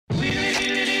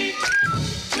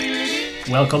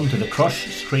Welcome to the Crush,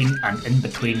 Screen and In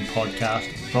Between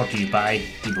podcast, brought to you by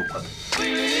EvoQuip.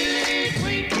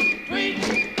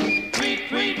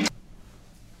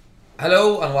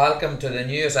 Hello and welcome to the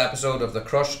newest episode of the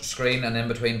Crush, Screen and In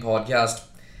Between podcast. I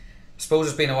suppose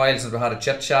it's been a while since we had a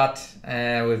chit chat.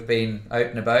 We've been out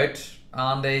and about.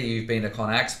 Andy, you've been to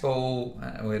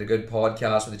ConExpo. We had a good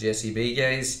podcast with the JCB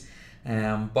guys.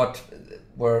 But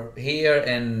we're here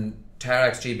in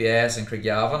Terex GBS in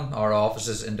Craigavon. Our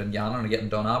offices in Dungannon are getting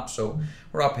done up, so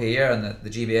we're up here, and the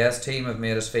GBS team have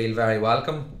made us feel very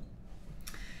welcome.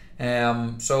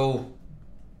 So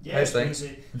how's things?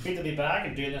 Good to be back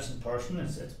and doing this in person.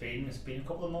 It's been a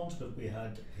couple of months, but we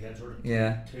had sort of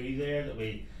two there that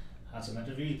we had some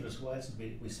interviews, but it's a while since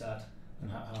we sat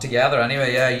and together.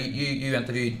 Anyway, yeah, you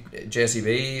interviewed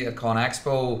JCB at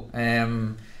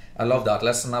ConExpo. I love that.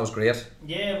 Listen, that was great.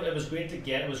 Yeah, it was great of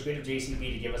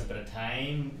JCB to give us a bit of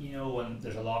time, and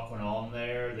there's a lot going on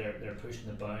there. They're pushing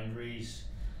the boundaries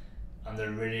and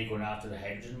they're really going after the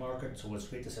hydrogen market, so it's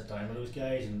great to sit down with those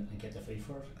guys and get the feel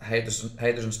for it.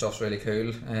 Hydrogen stuff's really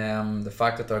cool. The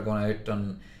fact that they're going out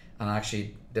and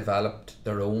actually developed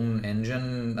their own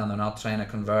engine, and they're not trying to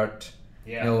convert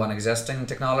an existing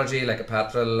technology like a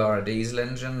petrol or a diesel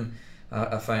engine,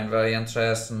 I find very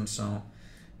interesting. So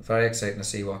very exciting to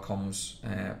see what comes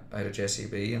out of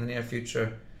JCB in the near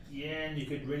future. Yeah, and you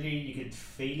could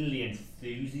feel the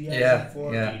enthusiasm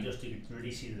for it. You could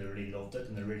really see that they really loved it,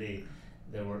 and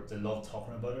they loved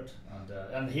talking about it.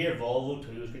 And here Volvo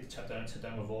too, it was great to sit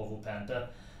down with Volvo Penta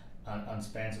and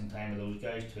spend some time with those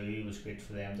guys too. It was great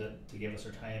for them to give us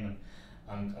their time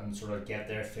and sort of get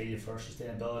their feel for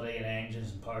sustainability and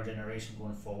engines and power generation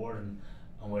going forward,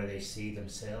 and where they see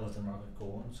themselves the market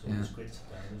going. So it was great to sit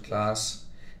down with those guys.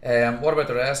 What about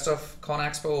the rest of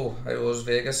ConExpo? How was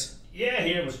Vegas? Yeah,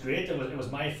 here it was great. It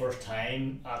was my first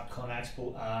time at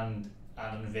ConExpo and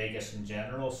in Vegas in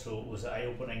general, so it was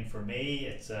eye-opening for me.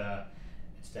 It's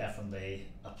definitely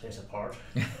a place apart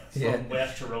from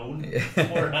West Tyrone,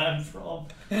 where I'm from.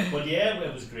 But yeah,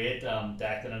 it was great.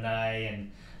 Declan and I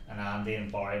and Andy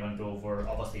and Barry went over.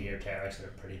 Obviously here Terex had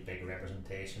a pretty big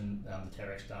representation. The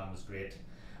Terex stand was great.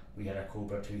 We had a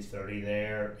Cobra 230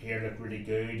 there. Here looked really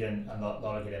good, and a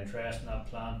lot of good interest in that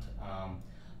plant.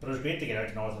 But it was great to get out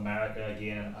to North America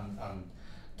again and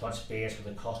touch base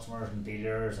with the customers and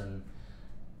dealers, and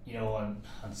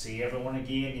see everyone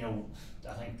again.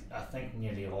 I think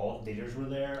nearly all dealers were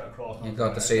there across North America. You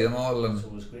got to see them all, and so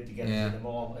it was great to get to see them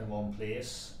all in one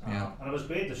place. And it was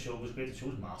great. The show was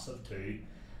massive too.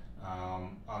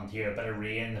 And here a bit of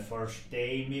rain the first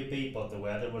day maybe, but the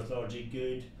weather was largely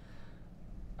good.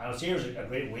 And I would say it was a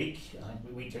great week. I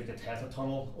think we took the Tesla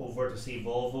tunnel over to see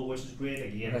Volvo, which is great.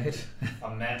 Again, a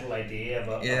mental idea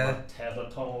of a Tesla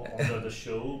tunnel under the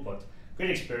show, but great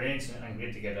experience and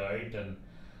great to get out, and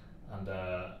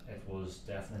it was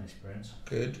definitely an experience.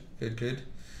 Good.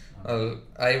 Well,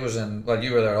 I was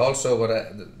you were there also, but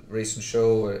the recent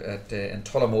show in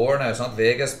Tullamore. Now it's not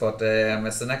Vegas, but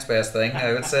it's the next best thing,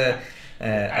 I would say.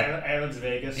 Ireland's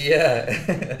Vegas. Yeah,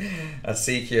 at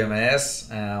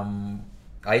CQMS.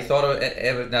 I thought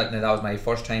that was my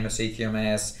first time at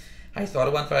CQMS. I thought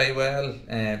it went very well.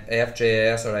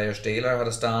 FJS or Irish Dealer had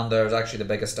a stand there. It was actually the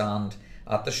biggest stand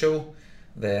at the show.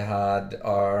 They had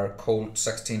our Colt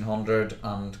 1600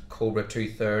 and Cobra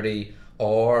 230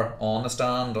 on the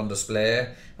stand on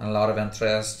display, and a lot of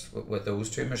interest with those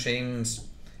two machines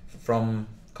from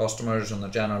customers and the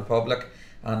general public.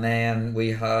 And then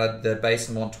we had the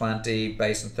Bison 120,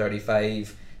 Bison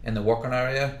 35 in the working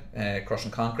area, crushing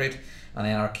concrete. And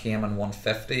then our Cayman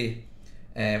 150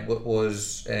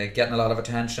 was getting a lot of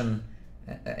attention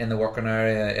in the working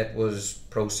area. It was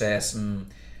processing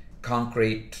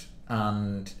concrete,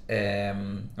 and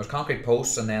there's concrete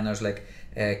posts, and then there's like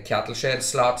cattle shed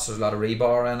slots. There's a lot of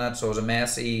rebar in it, so it was a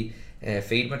messy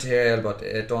feed material, but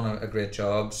it done a great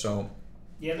job. So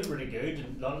yeah, it looked really good,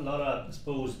 and a lot of, I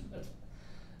suppose,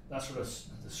 that sort of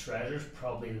the shredder's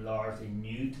probably largely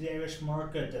new to the Irish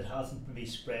market. It hasn't maybe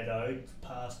spread out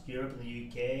past Europe and the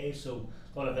UK, so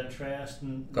a lot of interest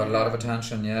and got a lot of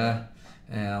attention. Yeah.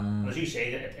 As you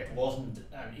say, it wasn't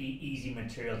an easy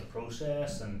material to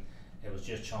process, and it was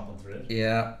just chomping through it.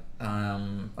 Yeah.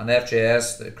 And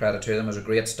FJS, the credit to them, was a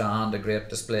great stand, a great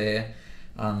display,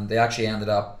 and they actually ended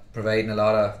up providing a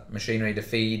lot of machinery to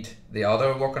feed the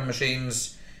other working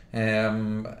machines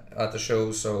at the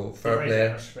show, so fair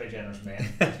play. Very generous men.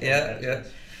 yeah,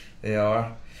 they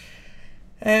are.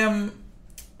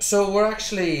 So we're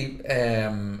actually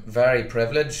very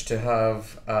privileged to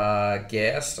have a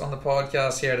guest on the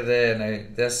podcast here today.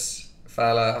 Now, this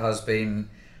fella has been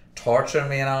torturing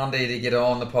me and Andy to get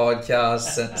on the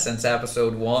podcast since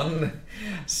episode 1.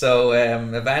 So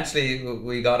eventually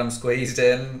we got him squeezed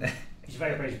in. He's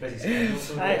very busy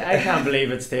schedule. I can't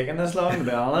believe it's taken this long, to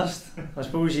be honest. I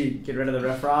suppose you get rid of the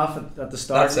riff-raff at the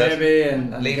start, That's maybe, it.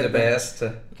 and leave the best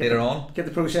to later on. Get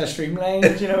the process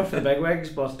streamlined, you know, for the bigwigs.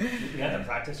 But you had to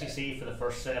practice, you see, for the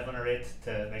first 7 or 8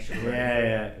 to make sure.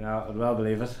 No, I'd well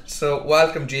believe it. So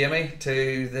welcome, Jamie,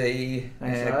 to the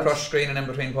Thanks, Crush Screen and In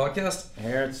Between podcast.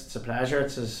 Here, it's a pleasure.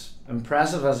 It's as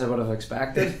impressive as I would have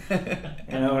expected.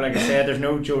 You know, like I said, there's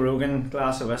no Joe Rogan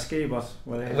glass of whiskey, but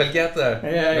we'll get there.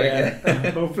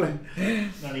 Yeah. Hopefully.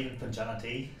 Not even punjana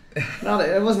tea.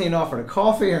 It wasn't even offered a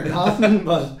coffee or nothing,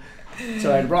 but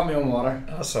so I brought my own water.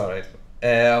 That's alright.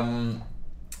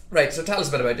 Right, so tell us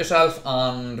a bit about yourself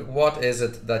and what is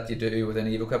it that you do within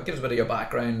EvoQuip. Give us a bit of your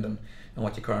background and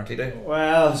what you currently do.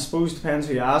 Well, I suppose it depends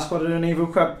who you ask what I do in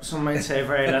EvoQuip. Some might say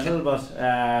very little,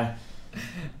 but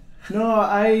no,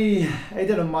 I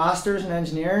did a master's in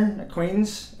engineering at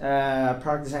Queen's,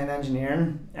 product design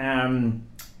engineering.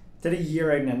 Did a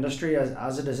year out in industry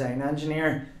as a design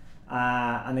engineer,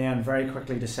 and then very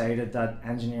quickly decided that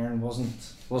engineering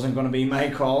wasn't going to be my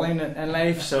calling in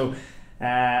life. So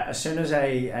as soon as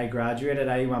I graduated,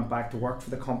 I went back to work for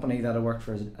the company that I worked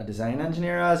for as a design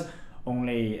engineer as,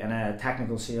 only in a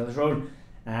technical sales role.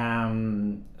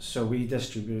 So we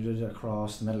distributed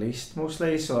across the Middle East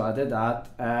mostly, so I did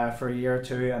that for a year or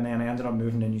two, and then I ended up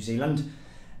moving to New Zealand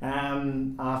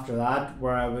after that,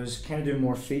 where I was kind of doing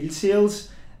more field sales.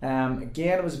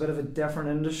 Again, it was a bit of a different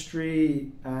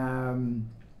industry,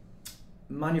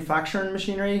 manufacturing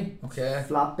machinery,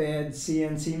 flatbed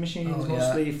CNC machines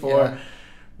mostly for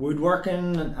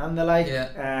woodworking and the like.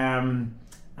 And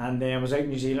then was out in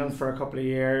New Zealand for a couple of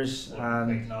years.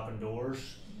 Like knocking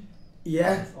doors.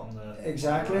 Yeah, on the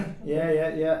exactly.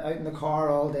 Yeah. Out in the car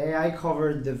all day. I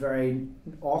covered the very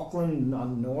Auckland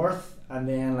on north, and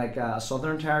then like a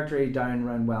Southern Territory down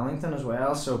around Wellington as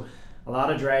well. So a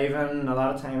lot of driving, a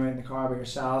lot of time out in the car by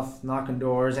yourself, knocking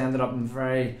doors. Ended up in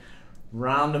very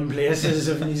random places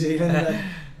of New Zealand.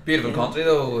 Beautiful country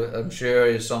though. I'm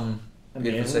sure there's some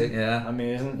beautiful city.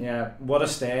 Amazing. Yeah. Would have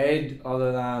stayed,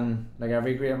 other than like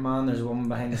every great man, there's a woman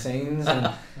behind the scenes,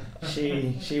 and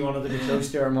she wanted to be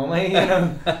close to her mummy. You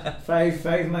know,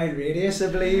 5 mile radius,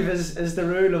 I believe, is the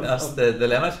rule of. That's the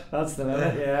limit. That's the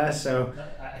limit. Yeah. So.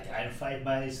 I'm 5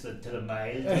 miles to the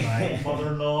mile to my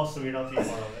mother-in-law, so we're not too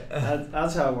far away.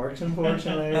 That's how it works,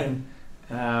 unfortunately.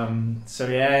 And so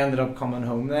yeah, I ended up coming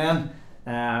home then,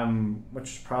 which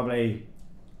was probably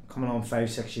coming on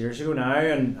 5-6 years ago now,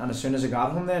 and as soon as I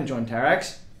got home then joined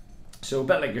Terex. So a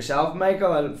bit like yourself,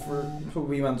 Michael,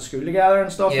 we went to school together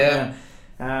and stuff. Yeah.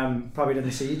 And probably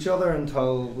didn't see each other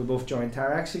until we both joined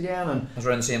Terex again. And it was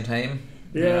around the same time.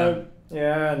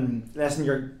 Yeah, and listen,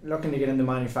 you're looking to get into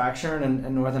manufacturing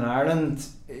in Northern Ireland.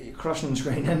 Crushing and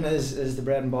screening is the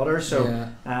bread and butter. So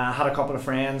I had a couple of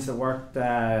friends that worked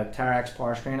Terex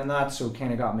Power Screen and that, so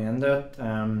kind of got me into it.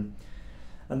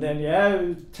 And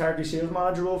then territory sales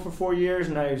manager role for 4 years,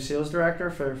 and now sales director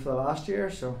for the last year.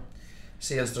 So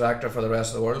sales director for the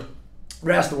rest of the world.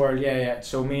 Rest of the world, yeah.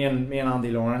 So me and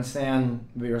Andy Lawrence then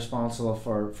will be responsible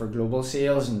for global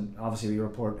sales, and obviously we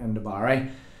report into Barry.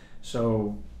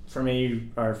 So for me,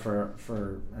 or for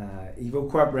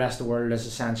EvoQuip, rest of the world is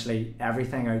essentially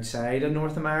everything outside of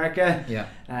North America. Yeah.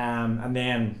 And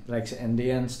then like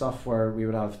India and stuff, where we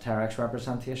would have Terex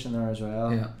representation there as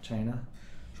well. Yeah. China.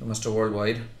 So Mr.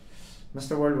 Worldwide.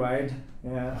 Mr. Worldwide,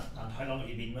 yeah. And how long have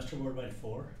you been Mr. Worldwide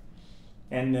for?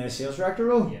 In the sales director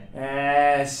role?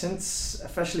 Yeah. Since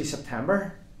officially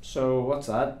September. So what's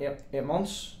that? 8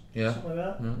 months? Yeah. Something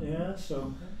like that. Yeah.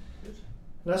 So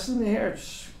listen here,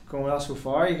 it's going well so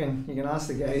far. You can ask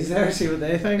the guys there, see what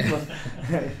they think. But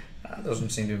that doesn't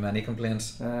seem to be many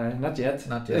complaints. Not yet.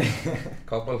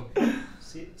 Couple.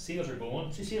 Sales are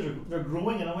going. They're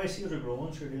growing in a way. Sales are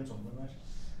growing. Sure, doing something right.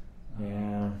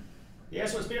 Yeah,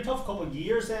 so it's been a tough couple of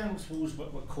years then, I suppose,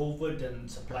 with COVID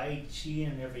and supply chain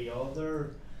and every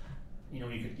other, you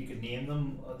could name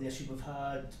them, the issues we've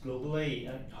had globally.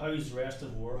 And how's the rest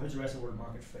of the world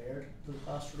market fared for the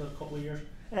past couple of years?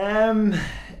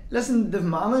 Listen, they've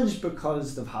managed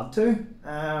because they've had to.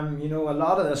 A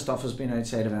lot of this stuff has been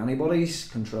outside of anybody's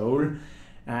control.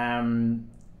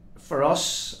 For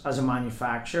us as a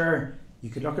manufacturer, you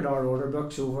could look at our order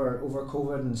books over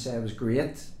COVID and say it was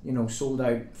great, sold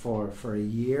out for a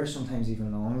year, sometimes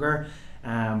even longer.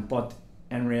 But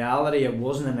in reality, it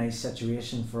wasn't a nice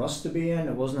situation for us to be in.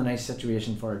 It wasn't a nice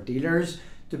situation for our dealers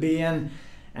to be in.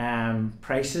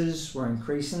 Prices were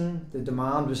increasing, the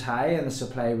demand was high and the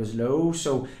supply was low.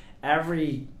 So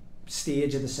every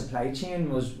stage of the supply chain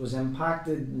was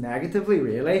impacted negatively,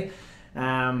 really.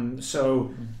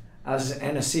 So as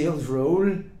in a sales role,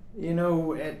 you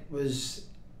know, it was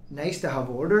nice to have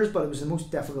orders, but it was the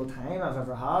most difficult time I've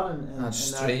ever had. That's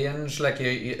strange. Like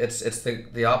it's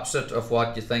the opposite of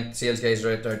what you think. Sales guys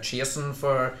are out there chasing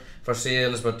for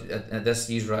sales, but this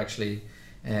these were actually,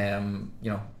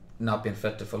 not being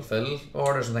fit to fulfill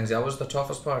orders and things. That was the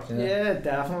toughest part. Yeah,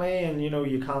 definitely. And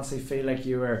you constantly feel like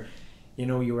you were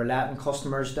letting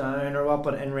customers down or what,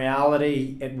 but in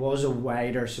reality, it was a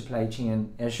wider supply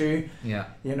chain issue. Yeah.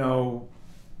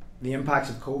 The impacts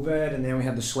of COVID, and then we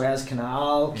had the Suez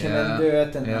Canal came into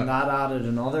it, and that added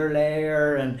another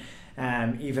layer.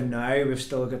 And even now, we've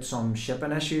still got some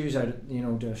shipping issues out,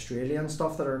 to Australia and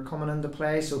stuff that are coming into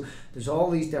play. So there's all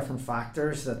these different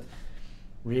factors that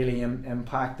really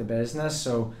impact the business.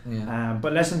 So,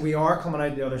 but listen, we are coming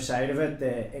out the other side of it.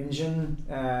 The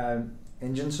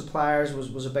engine suppliers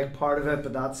was a big part of it,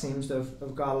 but that seems to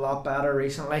have got a lot better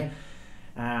recently.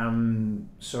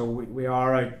 So we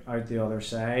are out the other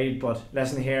side. But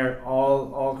listen here,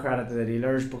 all credit to the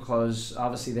dealers, because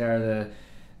obviously they're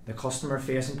the customer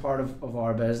facing part of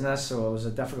our business, so it was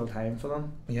a difficult time for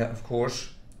them. Yeah, of course.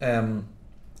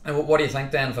 And what do you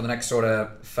think then for the next sort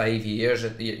of 5 years?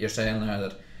 You're saying there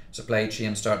that supply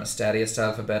chain starting to steady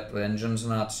itself a bit with engines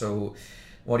and that, so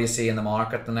what do you see in the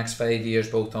market the next 5 years,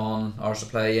 both on our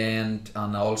supply end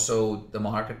and also the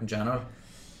market in general?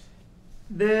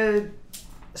 I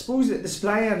suppose the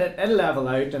supply end, it'll level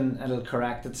out and it'll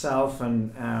correct itself,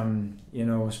 and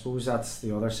I suppose that's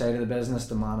the other side of the business,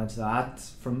 to manage that.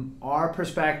 From our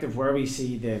perspective, where we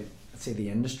see the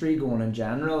industry going in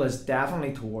general is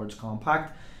definitely towards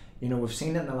compact. We've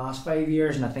seen it in the last 5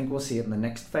 years, and I think we'll see it in the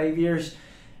next 5 years.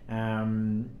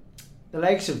 The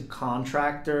likes of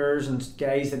contractors and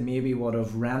guys that maybe would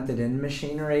have rented in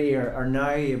machinery are now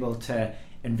able to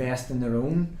invest in their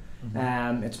own.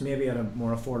 It's maybe at a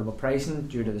more affordable pricing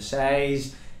due to the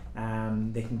size.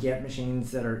 They can get machines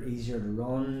that are easier to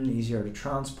run, easier to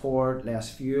transport,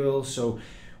 less fuel. So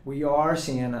we are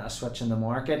seeing a switch in the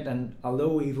market, and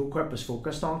although EvoQuip is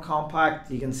focused on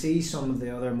compact, you can see some of the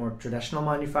other more traditional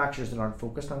manufacturers that aren't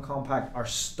focused on compact are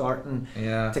starting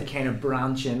to kind of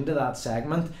branch into that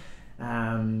segment.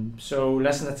 So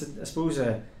listen, it's I suppose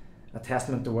a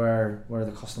testament to where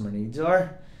the customer needs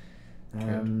are.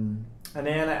 And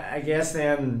then I guess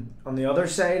then on the other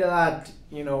side of that,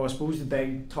 I suppose the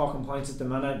big talking points at the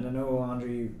minute, and I know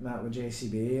Andrew met with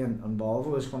JCB and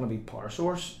Volvo, is going to be power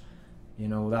source.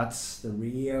 That's the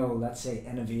real, let's say,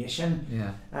 innovation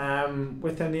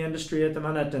within the industry at the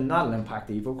minute, and that'll impact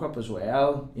EvoQuip as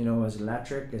well. Is it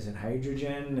electric? Is it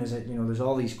hydrogen? Is it, there's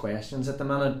all these questions at the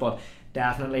minute, but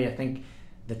definitely I think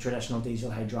the traditional diesel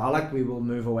hydraulic we will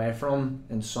move away from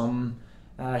in some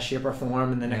shape or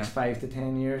form in the next 5 to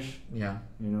 10 years. We'll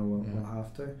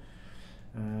have to.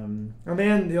 And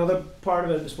then the other part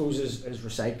of it, I suppose, is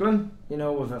recycling.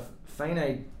 With a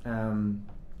finite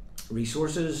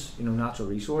resources, natural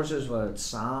resources, whether it's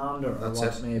sand or what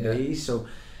it may be. So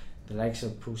the likes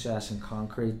of processing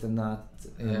concrete and that,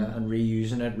 and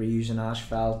reusing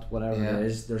asphalt, whatever it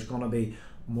is, there's going to be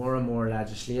more and more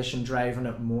legislation driving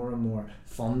it, more and more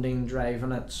funding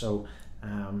driving it. So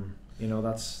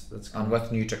that's and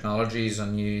with new technologies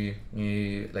and new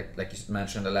like you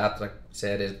mentioned, electric,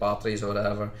 say it is batteries or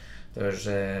whatever, there's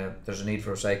a need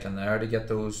for recycling there to get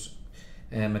those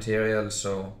materials.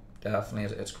 So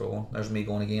definitely it's growing. There's me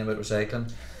going again about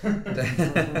recycling.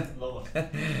 Love it.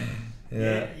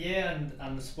 And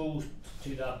I suppose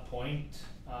to that point,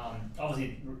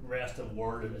 obviously the rest of the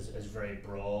world is very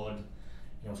broad.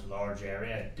 It's a large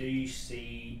area. Where do you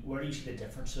see the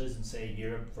differences in, say,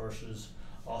 Europe versus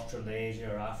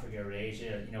Australasia or Africa or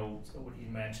Asia? What you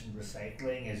mentioned,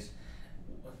 recycling is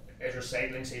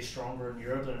recycling, say, stronger in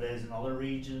Europe than it is in other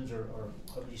regions, or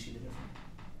how do you see the difference?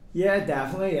 Yeah,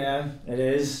 definitely. Yeah, it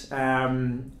is.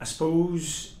 I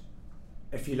suppose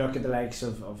if you look at the likes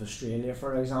of Australia,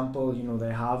 for example,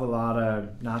 they have a lot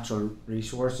of natural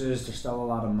resources. There's still a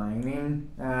lot of mining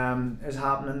is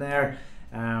happening there.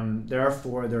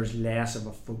 Therefore, there's less of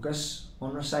a focus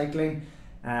on recycling.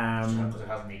 Because it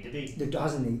doesn't need to be. There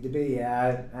doesn't need to be,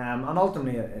 and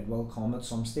ultimately it will come at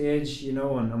some stage,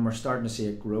 and we're starting to see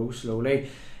it grow slowly.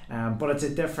 But it's a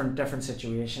different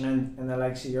situation in the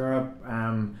likes of Europe.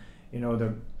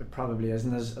 There probably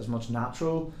isn't as much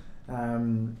natural,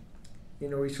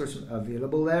 resource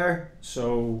available there.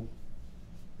 So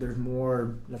there's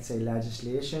more, let's say,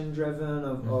 legislation driven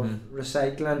of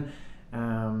recycling.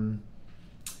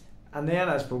 And then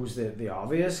I suppose the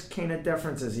obvious kind of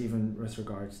difference is even with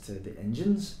regards to the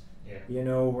engines.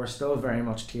 We're still very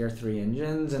much tier 3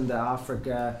 engines into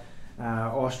Africa,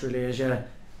 Australasia,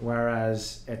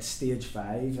 whereas it's stage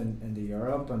 5 into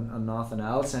Europe and nothing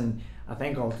else. And I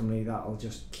think ultimately that'll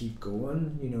just keep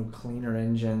going, you know, cleaner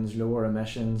engines, lower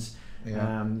emissions,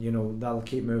 you know, that'll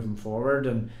keep moving forward.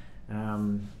 And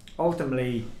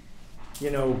ultimately,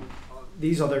 you know,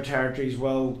 these other territories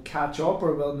will catch up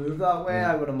or will move that way,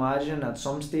 I would imagine, at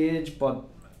some stage, but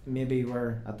maybe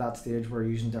we're at that stage we're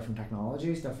using different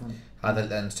technologies, different.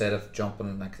 Instead of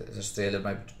jumping like Australia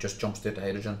might just jump straight to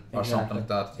hydrogen or something like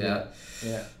that.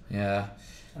 Yeah.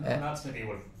 And that's maybe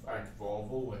what like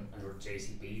Volvo and or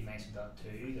JCB mentioned that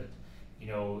too, that you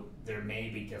know there may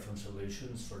be different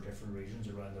solutions for different regions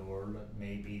around the world. That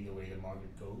may be the way the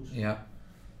market goes. Yeah.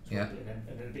 So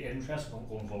it'll be interesting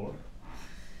going forward.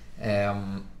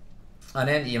 And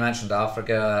then you mentioned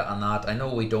Africa and that. I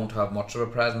know we don't have much of a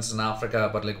presence in Africa,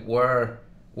 but like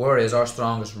where is our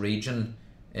strongest region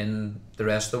in the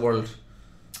rest of the world?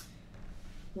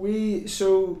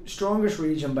 So strongest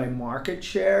region by market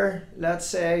share, let's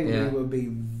say, we will be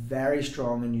very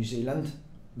strong in New Zealand,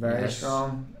 very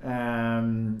strong.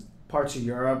 Parts of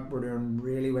Europe we're doing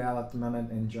really well at the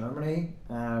minute in Germany,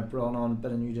 brought on a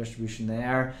bit of new distribution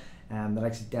there. The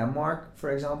likes of Denmark,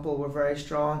 for example, were very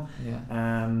strong.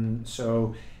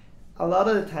 So a lot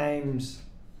of the times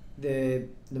the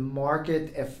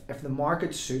market, if the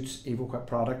market suits EvoQuip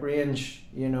product range,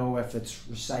 you know, if it's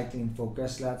recycling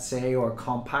focused, let's say, or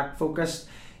compact focused,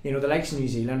 you know, the likes of New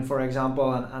Zealand, for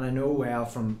example, and I know well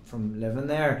from living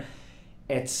there,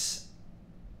 it's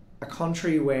a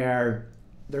country where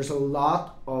there's a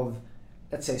lot of,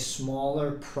 let's say,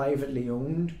 smaller privately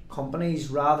owned companies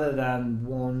rather than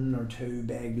one or two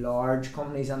big large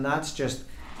companies, and that's just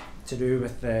to do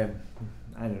with the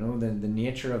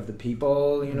nature of the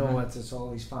people, you know. It's all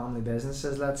these family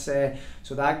businesses, let's say,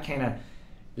 so that kind of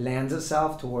lends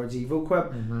itself towards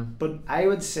EvoQuip. But I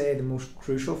would say the most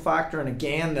crucial factor, and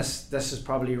again this is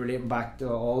probably relating back to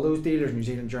all those dealers, New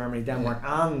Zealand, Germany, Denmark,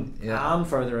 and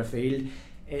further afield,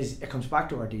 is it comes back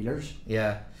to our dealers.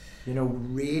 You know,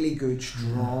 really good,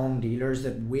 strong dealers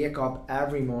that wake up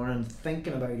every morning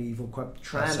thinking about EvoQuip,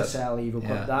 trying to sell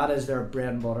EvoQuip. That is their bread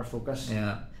and butter focus.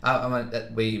 I mean,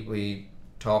 we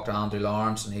talked to Andrew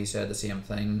Lawrence and he said the same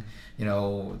thing. You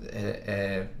know,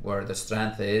 where the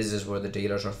strength is where the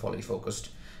dealers are fully focused.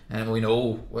 And we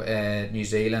know New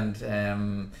Zealand,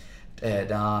 Dan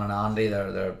and Andy,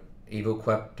 they're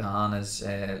EvoQuip.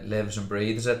 Dan lives and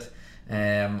breathes it,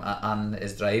 and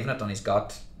is driving it, and he's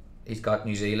got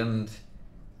New Zealand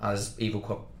as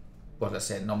EvoQuip, what I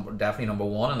said, definitely number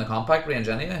one in the compact range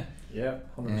anyway.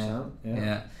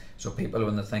 100%. So people,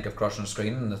 when they think of crushing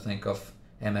screen, they think of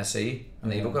MSE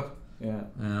and EvoQuip.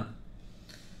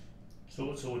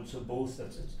 So both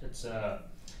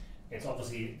it's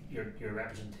obviously your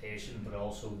representation, but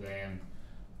also then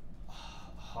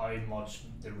how much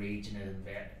the region is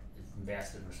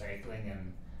invested in recycling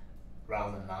and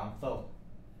rather than landfill.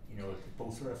 You know,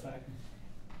 both are affecting.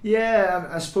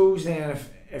 I suppose then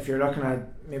if you're looking at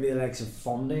maybe the likes of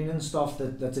funding and stuff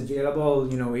that's available,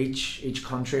 you know, each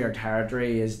country or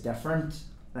territory is different.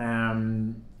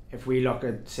 If we look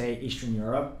at, say, Eastern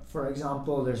Europe, for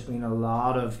example, there's been a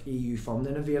lot of EU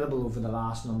funding available over the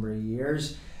last number of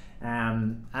years.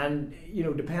 And, you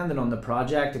know, depending on the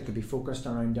project, it could be focused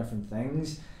around different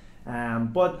things.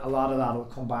 But a lot of that will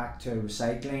come back to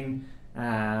recycling,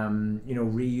 you know,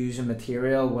 reusing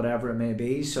material, whatever it may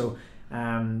be. So,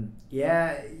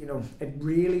 you know, it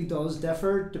really does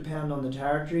differ depending on the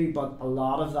territory, but a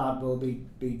lot of that will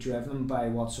be driven by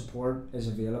what support is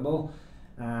available,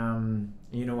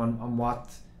 you know, and what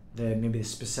maybe the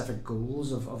specific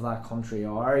goals of that country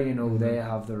are. You know, they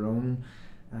have their own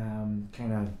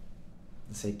kind of,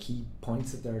 let's say, key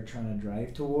points that they're trying to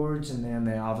drive towards, and then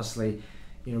they obviously,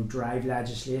 you know, drive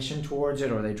legislation towards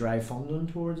it, or they drive funding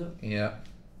towards it.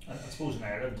 I suppose in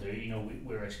Ireland too, you know,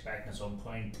 we're expecting at some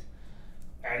point,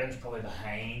 Ireland's probably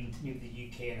behind the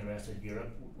UK and the rest of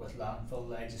Europe with landfill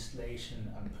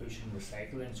legislation and pushing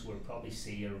recycling, so we'll probably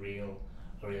see a real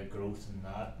growth in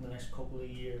that in the next couple of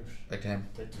years. Okay.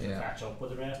 To catch up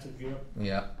with the rest of Europe.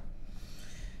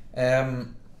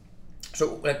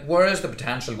 So, like, where is the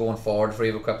potential going forward for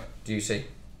EvoQuip, do you see?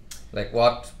 Like,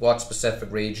 what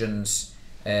specific regions,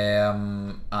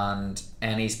 and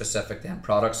any specific then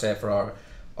products, say, for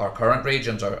our current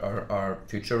regions or our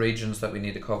future regions that we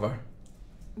need to cover?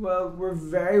 Well, we're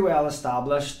very well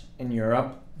established in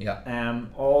Europe.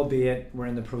 Albeit we're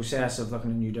in the process of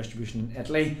looking at new distribution in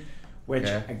Italy, which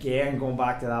again, going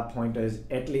back to that point, is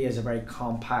Italy is a very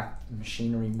compact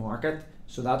machinery market.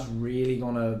 So that's really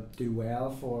going to do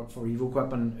well for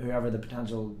EvoQuip and whoever the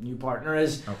potential new partner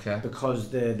is, because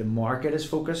the market is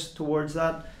focused towards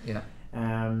that.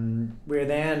 We're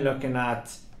then looking at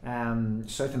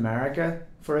South America,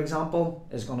 for example,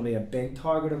 is going to be a big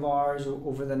target of ours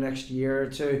over the next year or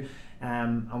two,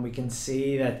 and we can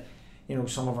see that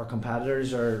some of our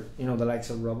competitors are, the likes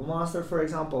of Rubbermaster, for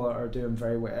example, are doing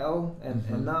very well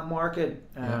in that market.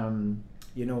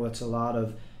 It's a lot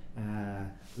of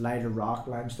lighter rock,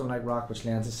 limestone-like rock, which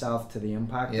lends itself to the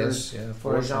impactors,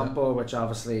 for example, which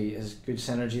obviously is good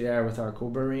synergy there with our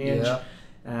Cobra range.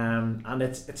 And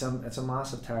it's a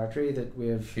massive territory that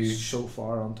we've so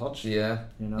far untouched.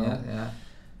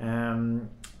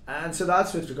 And so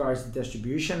that's with regards to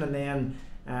distribution, and then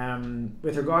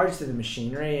with regards to the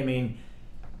machinery, I mean,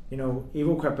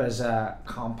 EvoQuip is a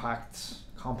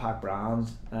compact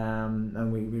brand,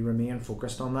 and we remain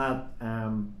focused on that.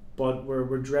 But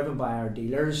we're driven by our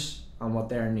dealers and what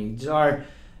their needs are.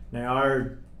 Now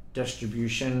our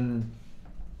distribution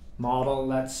model,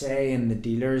 let's say, and the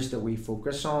dealers that we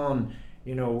focus on,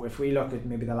 if we look at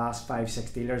maybe the last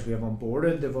 5-6 dealers we have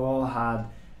onboarded, they've all had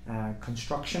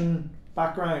construction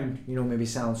background, maybe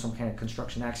selling some kind of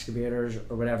construction excavators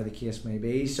or whatever the case may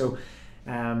be. So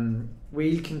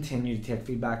we'll continue to take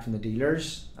feedback from the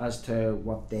dealers as to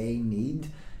what they need,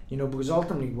 because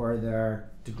ultimately we're there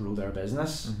to grow their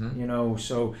business.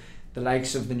 So the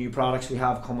likes of the new products we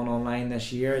have coming online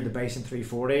this year, the Bison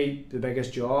 340, the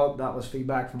biggest job, that was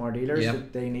feedback from our dealers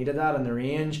that they needed that in the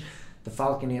range. The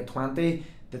Falcon 820,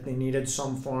 that they needed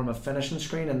some form of finishing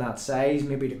screen in that size,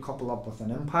 maybe to couple up with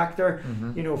an impactor,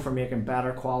 for making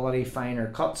better quality, finer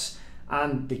cuts.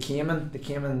 And the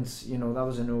Cayman's, that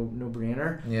was a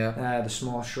no-brainer. The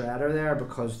small shredder there,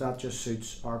 because that just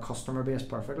suits our customer base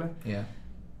perfectly.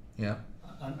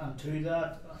 And to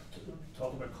that,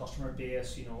 talk about customer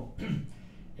base,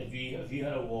 if you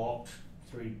had a walk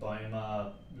through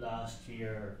Bauma last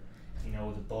year,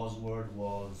 the buzzword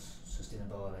was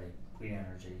sustainability, green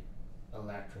energy,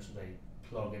 electricity,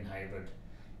 plug-in hybrid.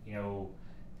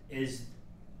 Is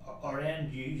our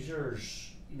end users,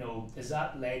 is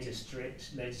that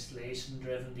legislation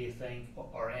driven, do you think?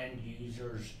 Are end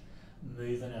users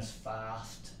moving as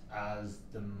fast as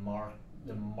the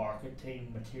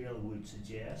marketing material would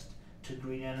suggest to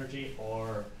green energy,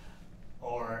 or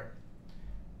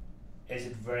is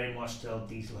it very much still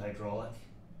diesel hydraulic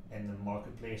in the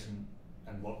marketplace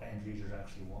and what end users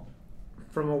actually want?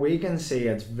 From what we can see,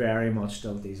 it's very much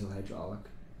still diesel hydraulic.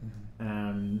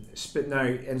 Now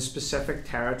in specific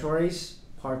territories,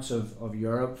 parts of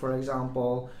Europe, for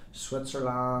example,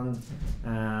 Switzerland,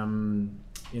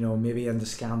 maybe into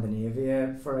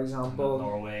Scandinavia, for example.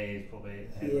 Norway, probably.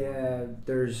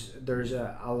 There's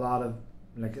a lot of,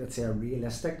 let's say, a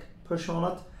realistic push on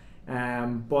it.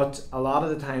 But a lot of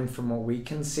the time, from what we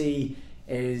can see,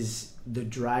 is the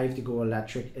drive to go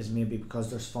electric is maybe because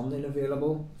there's funding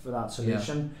available for that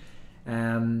solution.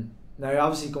 Now,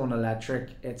 obviously, going electric,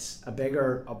 it's a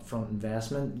bigger upfront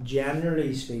investment,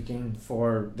 generally speaking,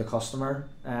 for the customer.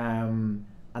 And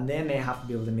then they have to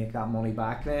be able to make that money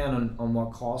back then on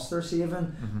what costs they're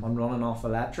saving on running off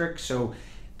electric. So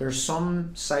there's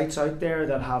some sites out there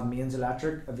that have mains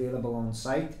electric available on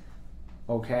site.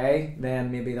 Okay,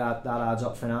 then maybe that adds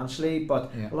up financially,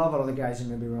 but a lot of other guys are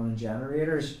maybe running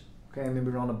generators. Okay,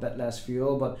 maybe run a bit less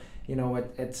fuel, but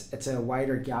it's a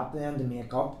wider gap then to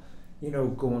make up,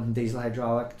 going from diesel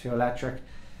hydraulic to electric.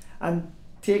 And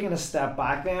taking a step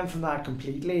back then from that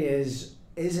completely is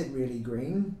it really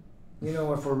green?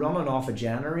 If we're running off a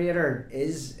generator,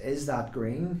 is that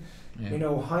green?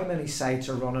 How many sites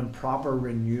are running proper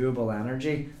renewable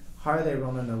energy? How are they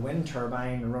running a wind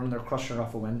turbine, or running their crusher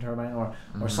off a wind turbine, or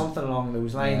something along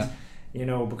those lines?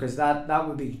 Because that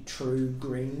would be true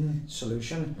green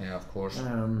solution. Of course.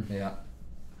 And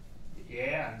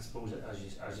I suppose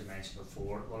as you mentioned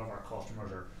before, a lot of our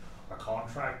customers are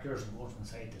contractors and going from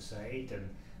site to site, and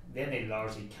then they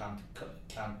largely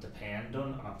can't depend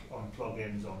on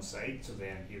plug-ins on site. So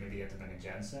then you maybe get to bring a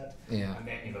gen set, and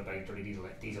then you have a big dirty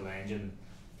diesel engine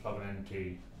plugging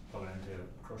into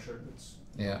a crusher.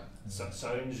 It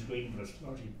sounds green, but it's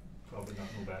largely probably not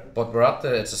no better. But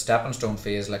we're it's a stepping stone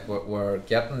phase. Like we're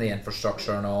getting the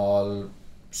infrastructure and all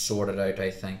sorted out,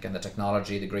 I think, and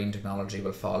the green technology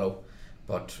will follow.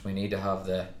 But we need to have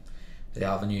the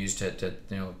avenues to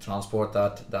transport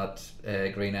that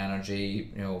green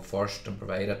energy first and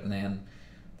provide it, and then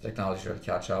the technology will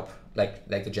catch up. Like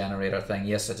the generator thing.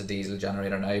 Yes, it's a diesel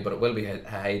generator now, but it will be a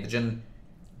hydrogen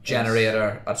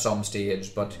generator at some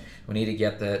stage. But we need to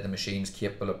get the machines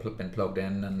capable of being plugged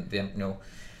in, and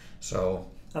so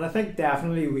And I think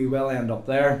definitely we will end up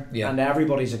there. Yeah. And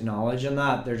everybody's acknowledging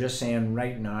that. They're just saying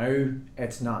right now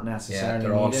it's not necessarily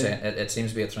they're all needed. saying it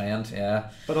seems to be a trend. Yeah.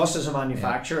 But us as a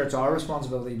manufacturer, it's our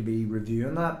responsibility to be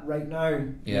reviewing that right now.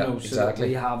 Yeah, so exactly. that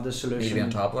we have the Need solution. to be on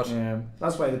top of it. Yeah,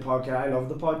 that's why the podcast. I love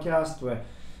the podcast with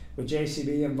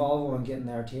JCB and Volvo and getting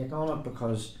their take on it,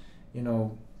 because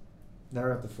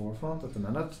they're at the forefront at the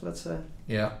minute. Let's say.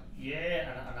 Yeah. Yeah,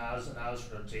 and as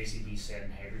for JCB said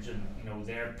in hydrogen,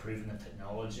 they're proving the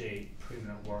technology, proving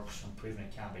it works, and proving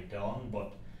it can be done.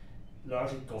 But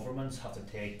largely governments have to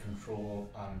take control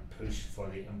and push for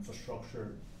the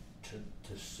infrastructure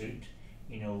to suit.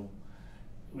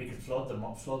 We could flood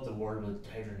the world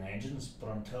with hydrogen engines, but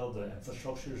until the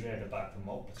infrastructure is there to back them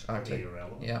up, it's pretty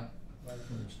irrelevant. Yeah.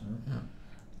 Yeah.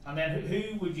 And then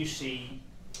who would you see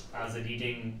as a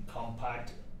leading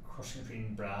compact crushing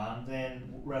screen brand then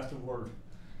rest of the world?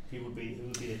 Who would be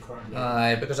the current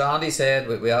leader? Because Andy said,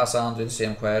 we asked Andy the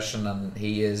same question, and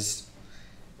he is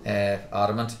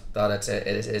adamant that it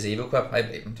is EvoQuip. I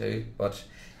believe him too, but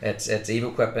it's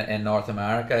EvoQuip in North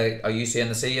America. Are you seeing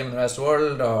the same in the rest of the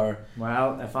world, or?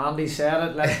 Well, if Andy said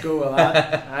it, let's go with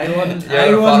that. I wouldn't. Yeah,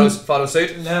 I wouldn't follow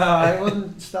suit. No, I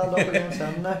wouldn't stand up against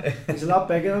him now. He's a lot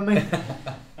bigger than me.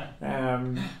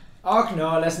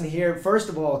 No, listen here. First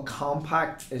of all,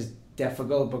 compact is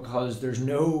difficult because there's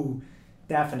no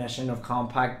definition of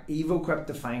compact. EvoQuip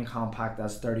define compact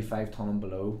as 35 ton and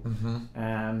below. Mm-hmm.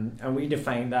 And we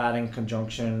define that in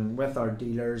conjunction with our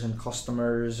dealers and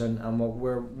customers and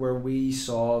where we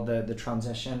saw the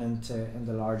transition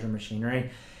into larger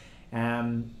machinery.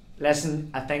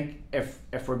 Listen, I think if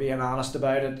we're being honest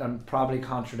about it, I'm probably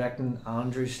contradicting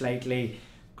Andrew slightly.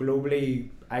 Globally,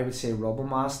 I would say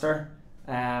Rubblemaster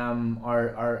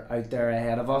are out there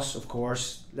ahead of us, of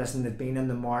course. Listen, they've been in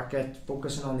the market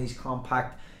focusing on these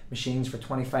compact machines for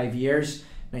 25 years.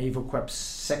 Now EvoQuip's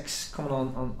 6 coming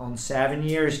on 7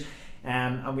 years,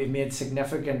 and we've made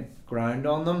significant ground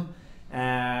on them.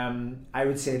 I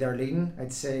would say they're leading.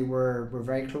 I'd say we're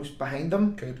very close behind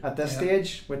them at this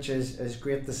stage, which is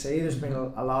great to see. There's been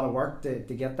a lot of work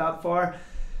to get that far,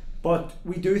 but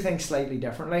we do think slightly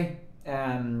differently.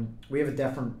 We have a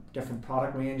different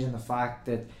product range in the fact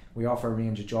that we offer a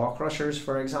range of jaw crushers,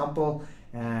 for example.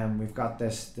 We've got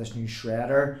this new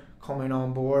shredder coming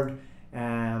on board,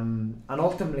 and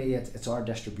ultimately it's our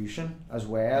distribution as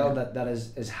well that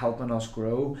is helping us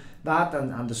grow that,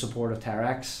 and the support of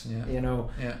Terex.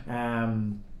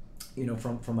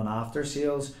 From an after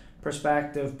sales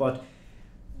perspective, but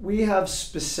we have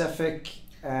specific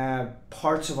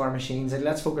parts of our machines. Like,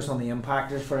 let's focus on the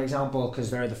impactors, for example,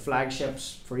 because they're the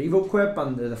flagships for EvoQuip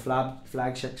and they're the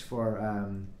flagships for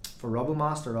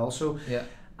Rubblemaster also. Yeah.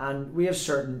 And we have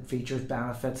certain features,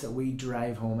 benefits that we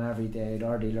drive home every day to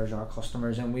our dealers, our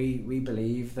customers, and we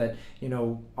believe that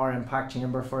our impact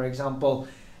chamber, for example,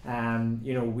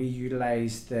 we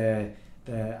utilize the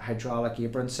hydraulic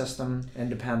apron system,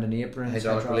 independent aprons,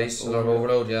 hydraulic release,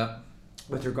 overload, yeah.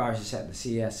 With regards to setting the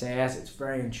CSS, it's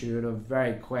very intuitive,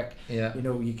 very quick. Yeah.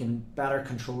 You can better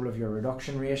control of your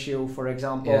reduction ratio, for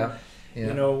example. Yeah.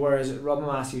 Whereas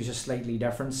Rubblemaster uses a slightly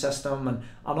different system, and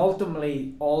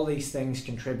ultimately all these things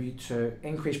contribute to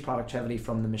increased productivity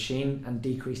from the machine and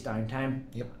decreased downtime.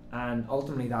 Yep. And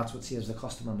ultimately that's what saves the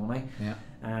customer money. Yeah.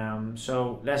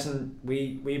 So listen,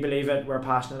 we believe it, we're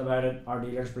passionate about it, our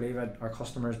dealers believe it, our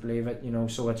customers believe it,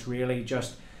 so it's really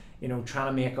just trying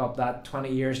to make up that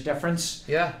 20 years difference.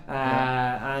 Yeah.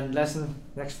 And listen,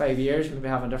 next 5 years maybe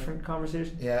have a different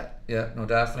conversation. Yeah, no,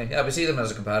 definitely. Yeah, we see them as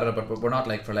a competitor, but we're not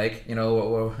like for like.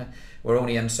 We're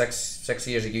only in six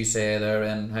years, like you say. They're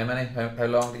in how many? How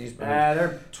long did you?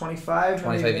 They're 25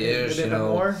 years. Maybe a bit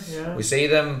more. Yeah. We see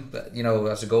them,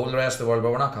 as a goal in the rest of the world,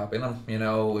 but we're not copying them.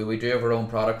 We do have our own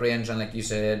product range, and like you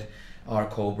said, our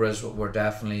Cobras were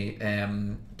definitely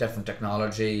different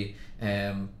technology.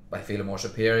 I feel a more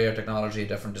superior technology,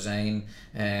 different design.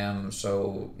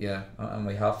 So yeah, and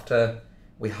we have to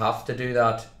do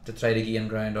that to try to gain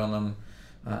ground on them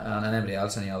and anybody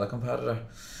else, any other competitor.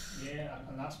 Yeah,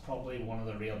 and that's probably one of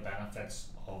the real benefits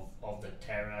of the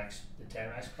Terex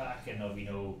backing of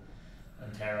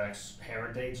and Terex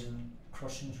heritage and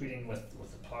crushing treating with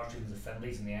the power tools, the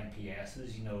Findlays and the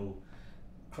MPSs.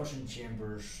 Crushing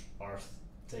chambers are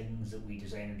things that we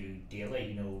design and do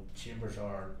daily. Chambers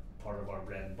are part of our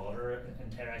bread and butter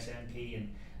in Terex MP and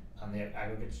the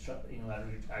aggregate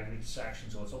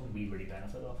section, so it's something we really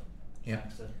benefit of. Yeah.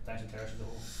 Thanks to Terex as a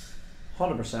whole.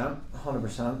 100%.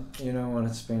 And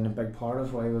it's been a big part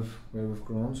of why we've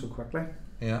grown so quickly.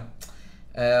 Yeah.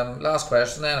 Last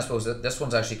question then. I suppose that this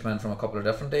one's actually come in from a couple of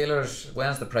different dealers.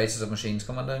 When's the prices of machines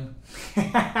coming down?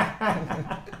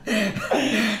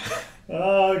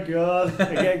 Oh God!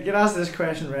 I get asked this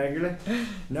question regularly.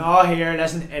 No, here,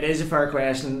 listen. It is a fair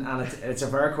question, and it's a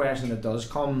fair question that does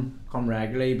come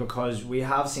regularly because we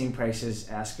have seen prices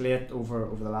escalate over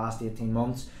the last 18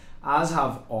 months, as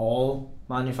have all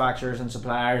manufacturers and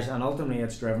suppliers, and ultimately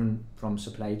it's driven from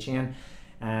supply chain.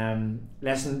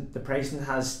 Listen, the pricing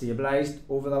has stabilised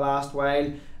over the last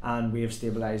while, and we have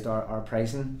stabilised our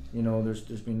pricing. You know, there's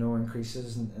been no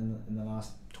increases in the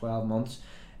last 12 months,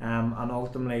 and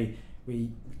ultimately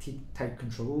we take tight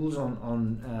controls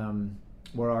on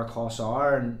where our costs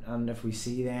are, and if we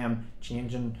see them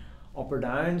changing up or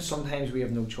down, sometimes we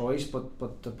have no choice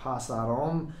but to pass that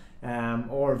on,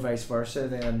 or vice versa.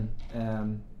 Then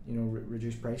you know,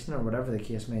 reduce pricing or whatever the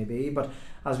case may be. But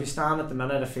as we stand at the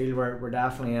minute, I feel we're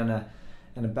definitely in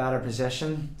a better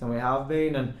position than we have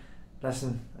been. And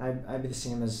listen, I'd be the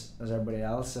same as everybody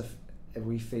else. If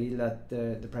we feel that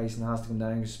the pricing has to come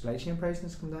down because supply chain pricing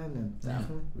has come down, then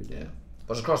definitely we do. Yeah.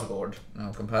 But it's across the board, you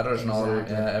know, competitors and all,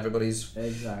 everybody's.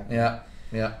 Exactly. Yeah.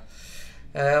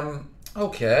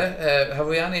 Okay. Have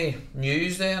we any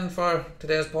news then for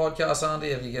today's podcast,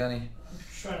 Andy? Have you got any? I'm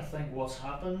trying to think what's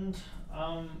happened.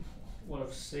 What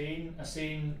I've seen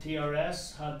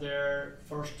TRS had their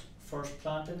first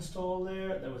plant install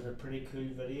there. There was a pretty cool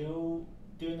video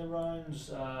doing the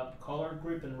rounds. Collard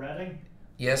Group in Reading.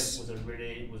 Yes. It was a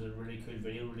really cool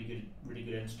video, really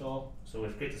good install. So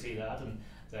it's great to see that, and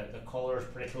the colour is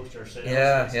pretty close to ourselves.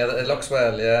 Yeah, it looks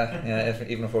well. Yeah.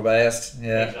 Even if we're biased.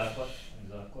 Yeah. Exactly.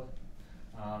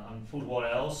 And food.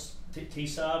 What else?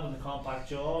 T-Sab and the compact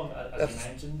jaw, as you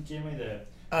mentioned, Jamie.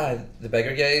 The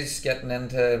bigger guys getting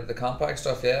into the compact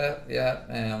stuff.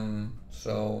 Yeah.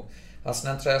 So that's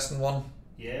an interesting one.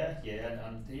 Yeah,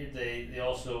 and they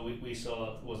also we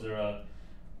saw, was there an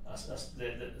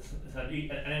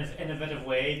innovative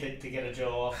way to get a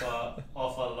jaw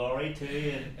off a lorry too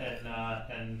in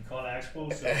Con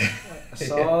Expo. So I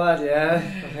saw that. Yeah,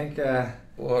 I think.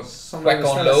 Quick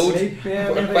unload.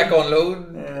 Quick unload.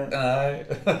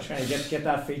 Trying to get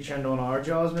that feature into one of our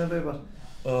jaws maybe, but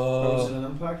was it an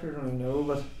impactor? I don't even know,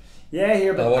 but yeah,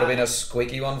 here. But that would have been a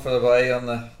squeaky one for the boy on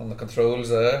the controls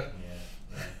there.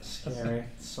 Yeah. Scary.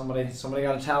 Somebody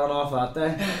got a talent off that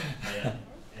day. Yeah.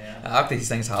 After these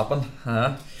things happen,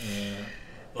 huh?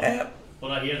 Yeah.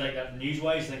 But I hear like that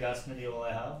news-wise, I think that's nearly all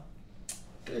I have.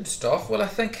 Good stuff. Well, I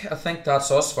think that's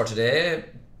us for today.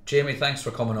 Jamie, thanks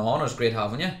for coming on. It was great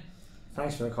having you.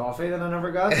 Thanks for the coffee that I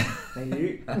never got. Thank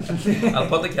you. I'll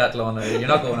put the kettle on there. You're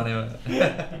not going anywhere.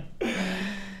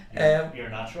 You're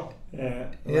natural. Yeah.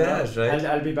 Yeah, that's right.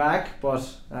 I'll be back, but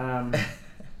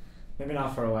maybe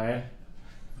not for a while.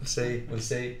 We'll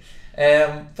see.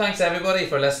 Thanks everybody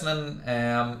for listening,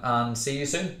 and see you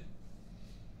soon.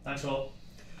 Thanks all.